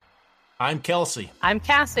I'm Kelsey. I'm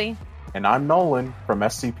Cassie. And I'm Nolan from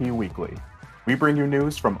SCP Weekly. We bring you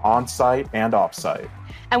news from on-site and off-site.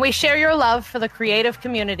 And we share your love for the creative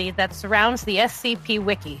community that surrounds the SCP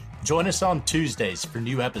Wiki. Join us on Tuesdays for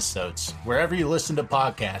new episodes, wherever you listen to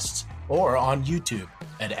podcasts, or on YouTube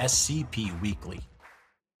at SCP Weekly.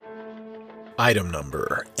 Item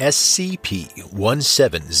number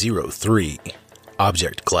SCP-1703.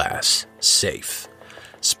 Object Class Safe.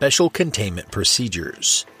 Special Containment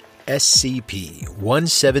Procedures.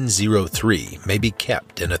 SCP-1703 may be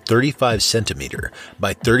kept in a 35 cm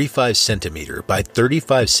by 35 cm by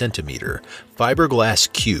 35 cm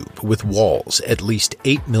fiberglass cube with walls at least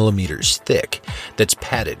 8 mm thick that's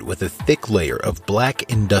padded with a thick layer of black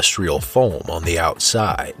industrial foam on the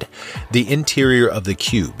outside. The interior of the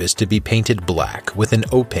cube is to be painted black with an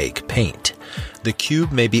opaque paint. The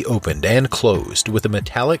cube may be opened and closed with a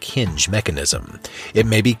metallic hinge mechanism. It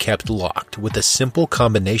may be kept locked with a simple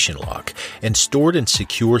combination lock and stored in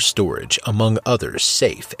secure storage among other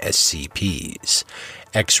safe SCPs.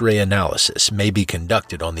 X-ray analysis may be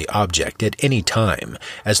conducted on the object at any time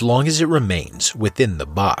as long as it remains within the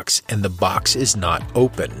box and the box is not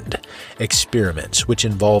opened. Experiments which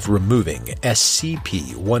involve removing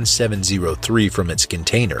SCP-1703 from its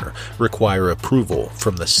container require approval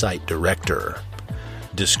from the site director.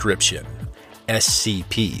 Description: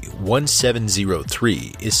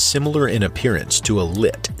 SCP-1703 is similar in appearance to a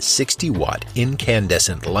lit 60-watt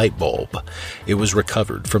incandescent light bulb. It was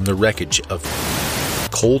recovered from the wreckage of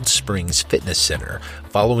Cold Springs Fitness Center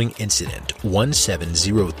following Incident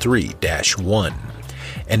 1703-1.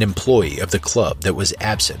 An employee of the club that was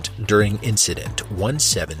absent during Incident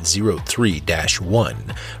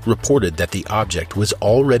 1703-1 reported that the object was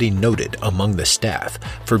already noted among the staff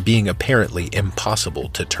for being apparently impossible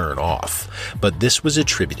to turn off, but this was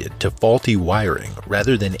attributed to faulty wiring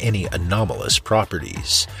rather than any anomalous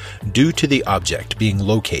properties. Due to the object being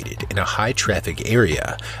located in a high-traffic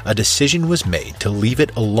area, a decision was made to leave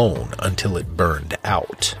it alone until it burned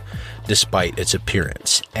out. Despite its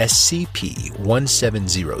appearance,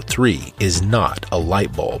 SCP-1703 is not a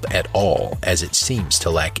light bulb at all, as it seems to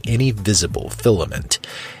lack any visible filament.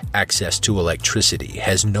 Access to electricity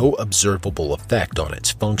has no observable effect on its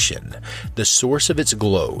function. The source of its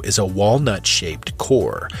glow is a walnut-shaped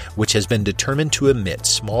core, which has been determined to emit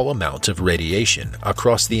small amounts of radiation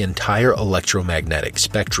across the entire electromagnetic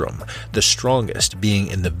spectrum, the strongest being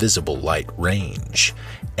in the visible light range.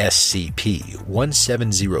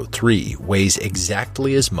 SCP-1703 weighs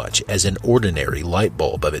exactly as much as an ordinary light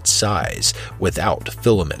bulb of its size, without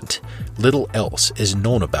filament. Little else is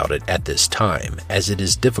known about it at this time, as it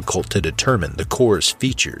is difficult to determine the core's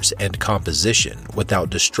features and composition without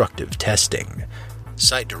destructive testing.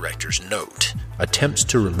 Site Director's note: attempts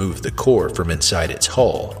to remove the core from inside its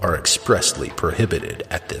hull are expressly prohibited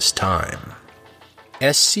at this time.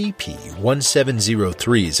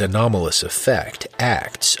 SCP-1703's anomalous effect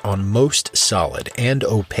acts on most solid and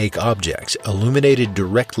opaque objects illuminated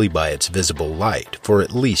directly by its visible light for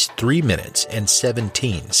at least 3 minutes and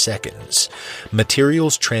 17 seconds.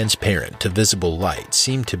 Materials transparent to visible light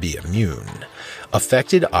seem to be immune.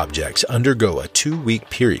 Affected objects undergo a 2-week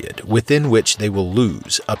period within which they will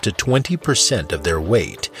lose up to 20% of their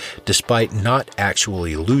weight, despite not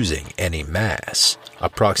actually losing any mass.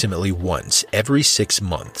 Approximately once every 6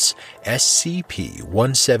 months,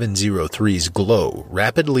 SCP-1703's glow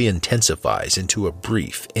rapidly intensifies into a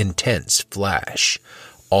brief, intense flash.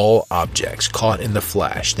 All objects caught in the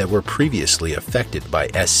flash that were previously affected by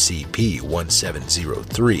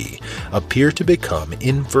SCP-1703 appear to become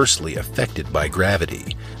inversely affected by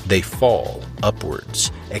gravity. They fall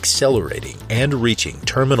upwards, accelerating and reaching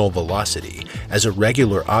terminal velocity as a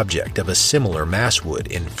regular object of a similar mass would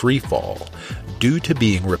in free fall. Due to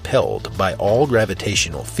being repelled by all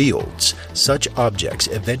gravitational fields, such objects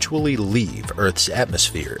eventually leave Earth's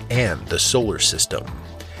atmosphere and the solar system.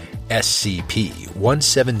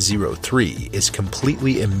 SCP-1703 is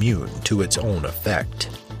completely immune to its own effect.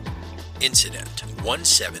 Incident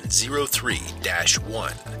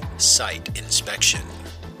 1703-1 Site Inspection.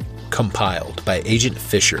 Compiled by Agent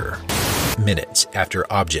Fisher. Minutes after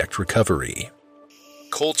object recovery.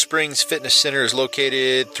 Cold Springs Fitness Center is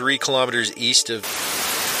located 3 kilometers east of...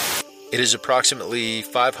 It is approximately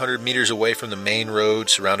 500 meters away from the main road,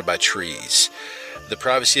 surrounded by trees. The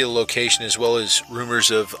privacy of the location, as well as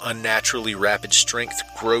rumors of unnaturally rapid strength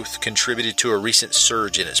growth, contributed to a recent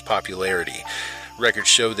surge in its popularity. Records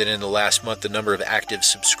show that in the last month, the number of active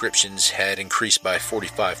subscriptions had increased by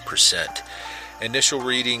 45%. Initial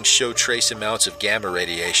readings show trace amounts of gamma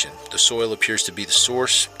radiation. The soil appears to be the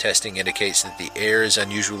source. Testing indicates that the air is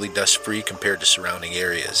unusually dust-free compared to surrounding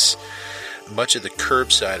areas. much of the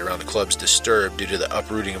curbside around the club is disturbed due to the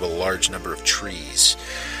uprooting of a large number of trees.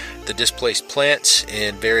 The displaced plants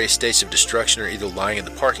in various states of destruction are either lying in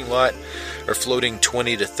the parking lot or floating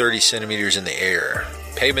 20 to 30 centimeters in the air.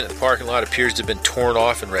 Pavement in the parking lot appears to have been torn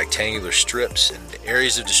off in rectangular strips, and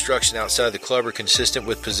areas of destruction outside the club are consistent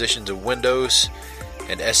with positions of windows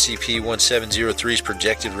and SCP-1703's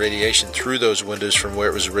projected radiation through those windows from where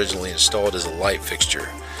it was originally installed as a light fixture.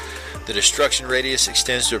 The destruction radius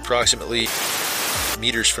extends to approximately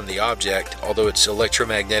meters from the object, although its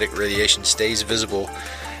electromagnetic radiation stays visible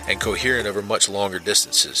and coherent over much longer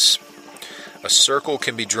distances. A circle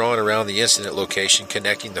can be drawn around the incident location,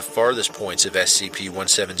 connecting the farthest points of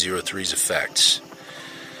SCP-1703's effects.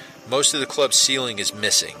 Most of the club's ceiling is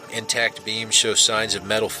missing. Intact beams show signs of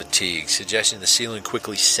metal fatigue, suggesting the ceiling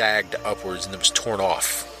quickly sagged upwards and was torn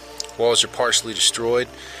off. Walls are partially destroyed.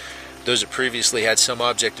 Those that previously had some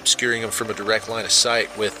object obscuring them from a direct line of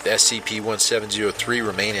sight with SCP-1703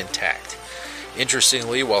 remain intact.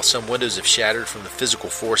 Interestingly, while some windows have shattered from the physical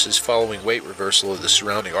forces following weight reversal of the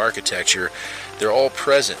surrounding architecture, they're all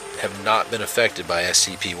present, have not been affected by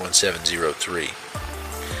SCP-1703.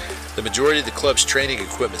 The majority of the club's training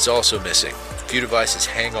equipment is also missing. A few devices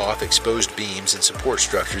hang off exposed beams and support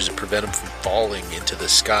structures that prevent them from falling into the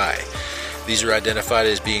sky. These are identified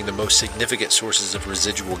as being the most significant sources of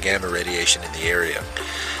residual gamma radiation in the area.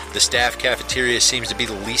 The staff cafeteria seems to be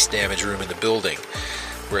the least damaged room in the building,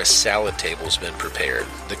 where a salad table has been prepared.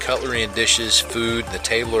 The cutlery and dishes, food, and the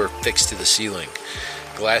table are fixed to the ceiling.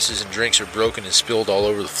 Glasses and drinks are broken and spilled all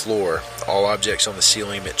over the floor. All objects on the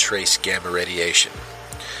ceiling emit trace gamma radiation.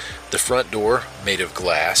 The front door, made of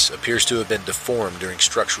glass, appears to have been deformed during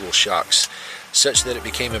structural shocks, such that it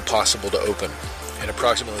became impossible to open. An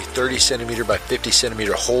approximately 30 centimeter by 50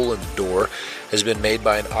 centimeter hole in the door has been made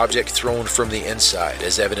by an object thrown from the inside,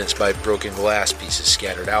 as evidenced by broken glass pieces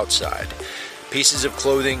scattered outside. Pieces of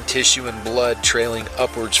clothing, tissue, and blood trailing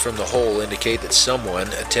upwards from the hole indicate that someone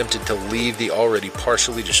attempted to leave the already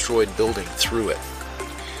partially destroyed building through it.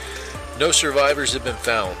 No survivors have been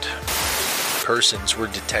found. Persons were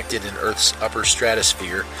detected in Earth's upper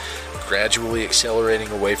stratosphere, gradually accelerating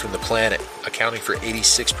away from the planet, accounting for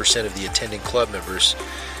 86% of the attending club members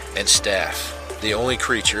and staff. The only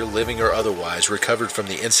creature, living or otherwise, recovered from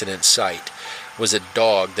the incident site was a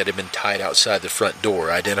dog that had been tied outside the front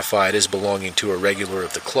door, identified as belonging to a regular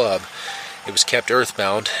of the club. It was kept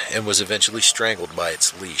earthbound and was eventually strangled by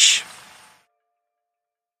its leash.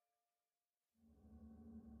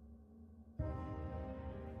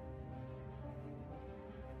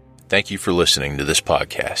 Thank you for listening to this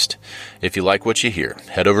podcast. If you like what you hear,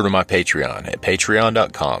 head over to my Patreon at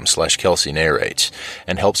patreon.com/Kelsey Narrates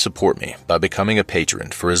and help support me by becoming a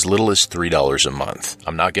patron for as little as $3 a month.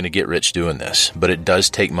 I'm not going to get rich doing this, but it does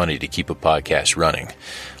take money to keep a podcast running.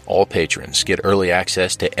 All patrons get early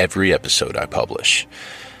access to every episode I publish.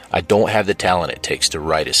 I don't have the talent it takes to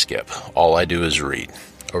write a skip. All I do is read.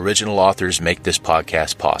 Original authors make this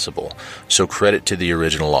podcast possible, so credit to the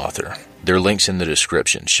original author. There are links in the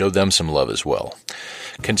description. Show them some love as well.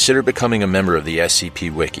 Consider becoming a member of the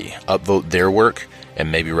SCP Wiki. Upvote their work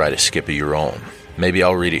and maybe write a skip of your own. Maybe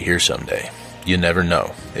I'll read it here someday. You never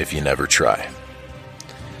know if you never try.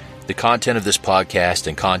 The content of this podcast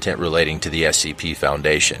and content relating to the SCP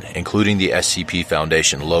Foundation, including the SCP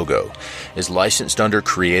Foundation logo, is licensed under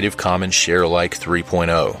Creative Commons Sharealike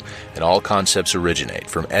 3.0, and all concepts originate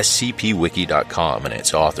from scpwiki.com and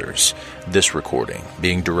its authors. This recording,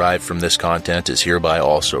 being derived from this content, is hereby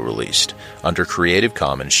also released under Creative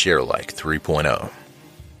Commons Sharealike 3.0.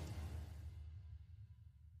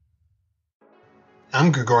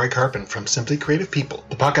 I'm Grigori Karpin from Simply Creative People,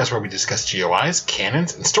 the podcast where we discuss GOIs,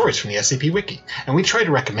 canons, and stories from the SCP Wiki, and we try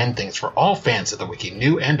to recommend things for all fans of the Wiki,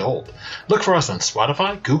 new and old. Look for us on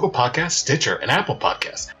Spotify, Google Podcasts, Stitcher, and Apple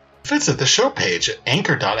Podcasts. Visit the show page at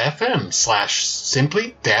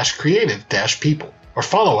anchor.fm/simply-creative-people, or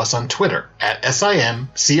follow us on Twitter at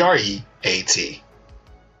SIMCREAT.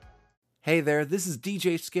 Hey there, this is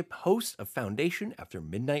DJ Skip, host of Foundation After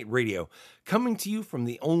Midnight Radio, coming to you from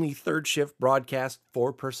the only third shift broadcast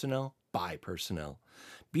for personnel, by personnel.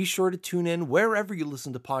 Be sure to tune in wherever you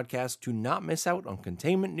listen to podcasts to not miss out on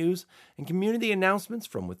containment news and community announcements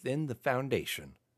from within the Foundation.